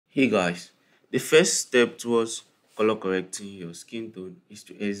Hey guys, the first step towards color correcting your skin tone is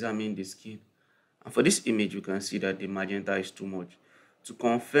to examine the skin. And for this image, you can see that the magenta is too much. To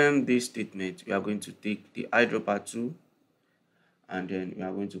confirm this statement, we are going to take the eyedropper tool and then we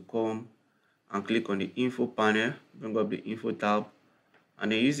are going to come and click on the info panel, bring up the info tab,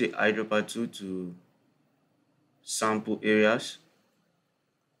 and then use the eyedropper tool to sample areas.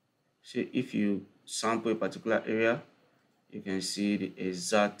 So if you sample a particular area, you can see the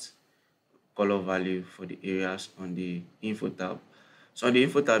exact color value for the areas on the info tab. So on the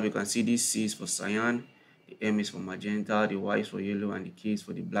info tab, you can see this C is for cyan, the M is for magenta, the Y is for yellow, and the K is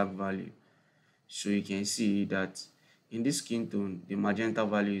for the black value. So you can see that in this skin tone, the magenta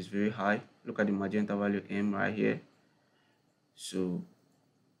value is very high. Look at the magenta value M right here. So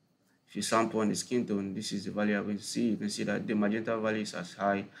if you sample on the skin tone, this is the value you're going to see. You can see that the magenta value is as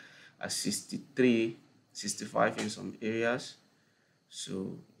high as 63, 65 in some areas.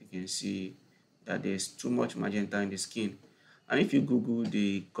 So you can see that there's too much magenta in the skin. And if you Google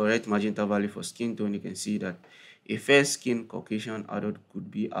the correct magenta value for skin tone, you can see that a fair skin Caucasian adult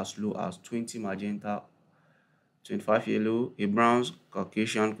could be as low as 20 magenta, 25 yellow. A brown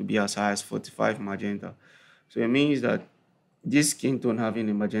Caucasian could be as high as 45 magenta. So it means that this skin tone having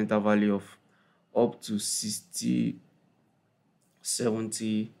a magenta value of up to 60,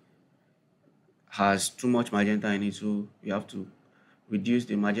 70 has too much magenta in it. So you have to reduce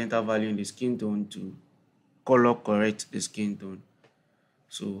the magenta value in the skin tone to color correct the skin tone.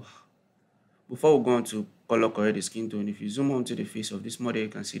 So before we go on to color correct the skin tone, if you zoom onto the face of this model, you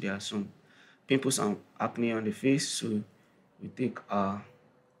can see there are some pimples and acne on the face. So we are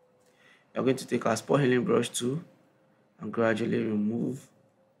going to take our spot healing brush tool and gradually remove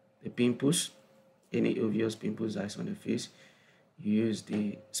the pimples, any obvious pimples that's on the face. You use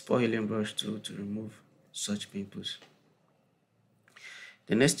the spot healing brush tool to remove such pimples.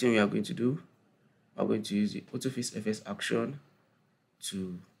 The next thing we are going to do, we are going to use the autofix FS action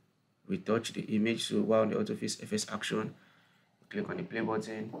to retouch the image. So while on the autofix FS action, click on the play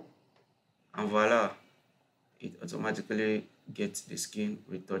button and voila, it automatically gets the skin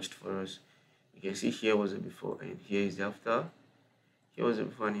retouched for us. You can see here was the before and here is the after. Here was the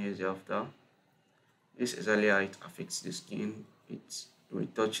before and here is the after. This is exactly how it affects the skin. It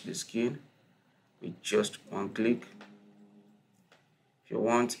retouches the skin with just one click. If you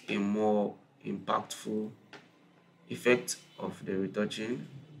want a more impactful effect of the retouching,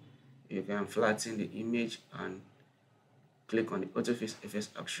 you can flatten the image and click on the autofix FS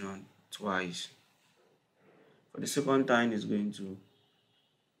action twice. For the second time, it's going to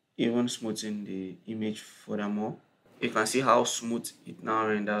even smoothen the image furthermore. You can see how smooth it now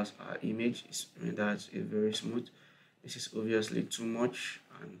renders our image. It renders it very smooth. This is obviously too much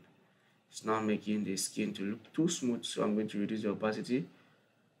and it's now making the skin to look too smooth. So I'm going to reduce the opacity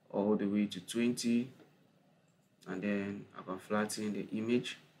all the way to 20 and then I can flatten the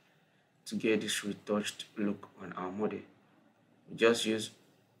image to get this retouched look on our model. We just use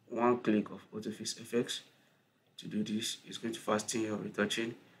one click of autofix FX to do this. It's going to fasten your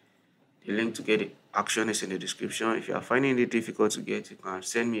retouching. The link to get the action is in the description. If you are finding it difficult to get, you can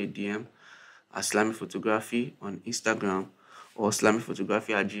send me a DM at Slimy Photography on Instagram or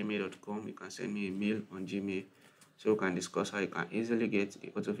slamyphotography@gmail.com. You can send me a mail on Gmail so we can discuss how you can easily get the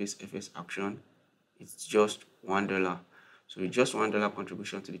autofix FS action. It's just $1. So with just $1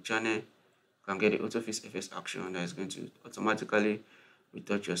 contribution to the channel, you can get the autofix FS action that is going to automatically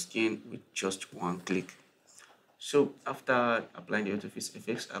retouch your skin with just one click. So after applying the autofix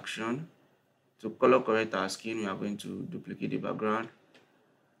FX action, to color correct our skin, we are going to duplicate the background,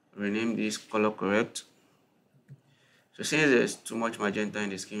 rename this color correct. So since there's too much magenta in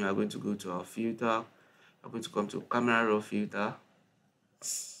the skin, we are going to go to our filter. We're going to come to camera raw filter.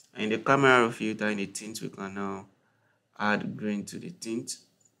 And in the camera raw filter, in the tint, we can now add green to the tint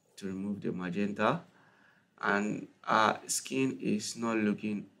to remove the magenta. And our skin is not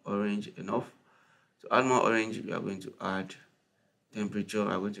looking orange enough. To add more orange, we are going to add temperature.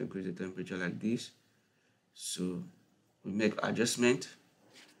 We are going to increase the temperature like this. So we make adjustment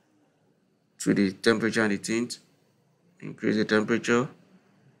to the temperature and the tint. Increase the temperature.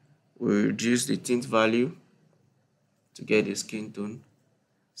 We reduce the tint value to get the skin tone.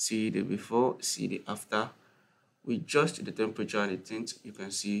 See the before, see the after. We adjust the temperature and the tint. You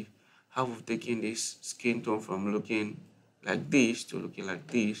can see how we've taken this skin tone from looking like this to looking like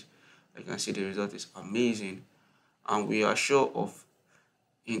this. You can see the result is amazing, and we are sure of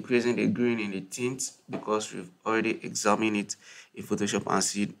increasing the green in the tint because we've already examined it in Photoshop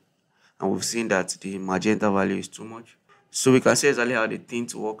and we've seen that the magenta value is too much. So we can see exactly how the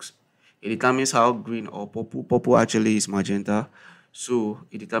tint works. It determines how green or purple actually is magenta. So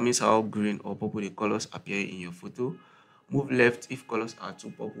it determines how green or purple the colors appear in your photo. Move left if colors are too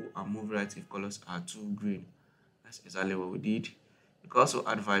purple, and move right if colors are too green. That's exactly what we did. You can also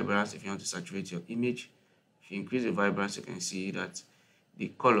add vibrance if you want to saturate your image. If you increase the vibrance, you can see that the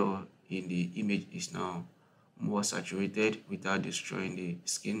color in the image is now more saturated without destroying the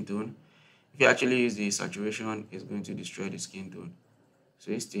skin tone. If you actually use the saturation, it's going to destroy the skin tone.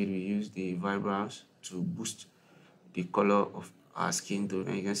 So instead, we use the vibrance to boost the color of our skin tone.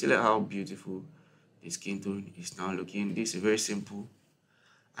 And you can see like how beautiful the skin tone is now looking. This is a very simple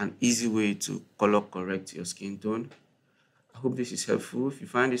and easy way to color correct your skin tone. I hope this is helpful. If you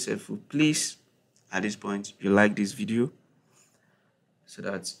find this helpful, please at this point you like this video so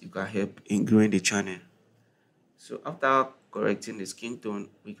that you can help in growing the channel. So after correcting the skin tone,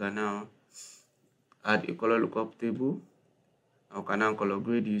 we can now add a color lookup table. And we can now color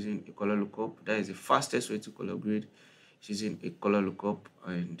grade using a color lookup. That is the fastest way to color grade, using a color lookup.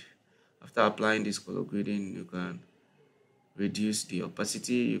 And after applying this color grading, you can reduce the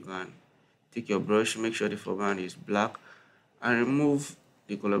opacity. You can take your brush, make sure the foreground is black, and remove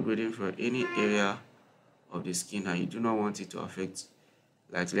the color grading from any area of the skin that you do not want it to affect,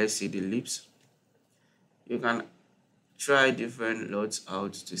 like let's say the lips. You can try different LUTs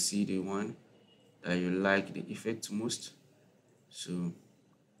out to see the one that you like the effect most. So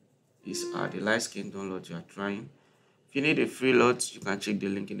these are the light skin tone LUT you are trying. If you need a free LUT, you can check the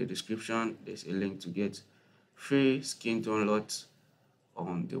link in the description. There's a link to get free skin tone LUT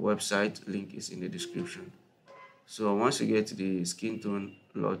on the website. Link is in the description. So once you get the skin tone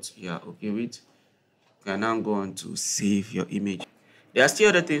LUT you are okay with, you can now go on to save your image. There are still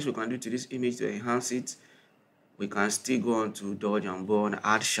other things we can do to this image to enhance it. We can still go on to dodge and burn,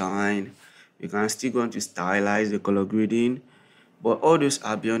 add shine. We can still go on to stylize the color grading. But all those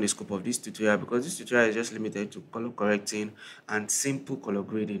are beyond the scope of this tutorial, because this tutorial is just limited to color correcting and simple color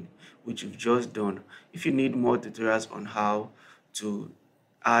grading, which we've just done. If you need more tutorials on how to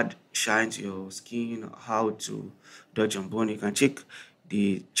add shine to your skin, how to dodge and burn, you can check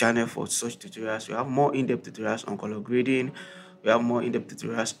the channel for such tutorials. We have more in-depth tutorials on color grading. We have more in-depth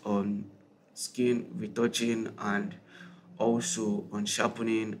tutorials on skin retouching, and also on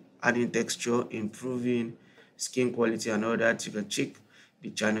sharpening, adding texture, improving skin quality, and all that. You can check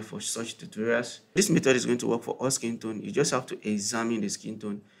the channel for such tutorials. This method is going to work for all skin tone. You just have to examine the skin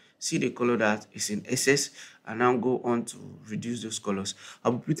tone, see the color that is in excess, and now go on to reduce those colors.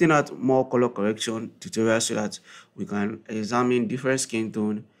 I'll be putting out more color correction tutorials so that we can examine different skin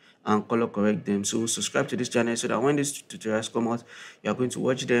tone and color correct them. So subscribe to this channel so that when these tutorials come out, you are going to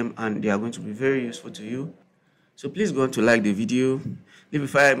watch them and they are going to be very useful to you. So please go on to like the video, leave a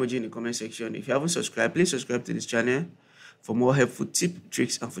fire emoji in the comment section. If you haven't subscribed, please subscribe to this channel for more helpful tips,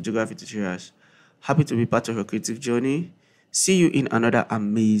 tricks, and photography tutorials. Happy to be part of your creative journey. See you in another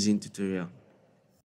amazing tutorial.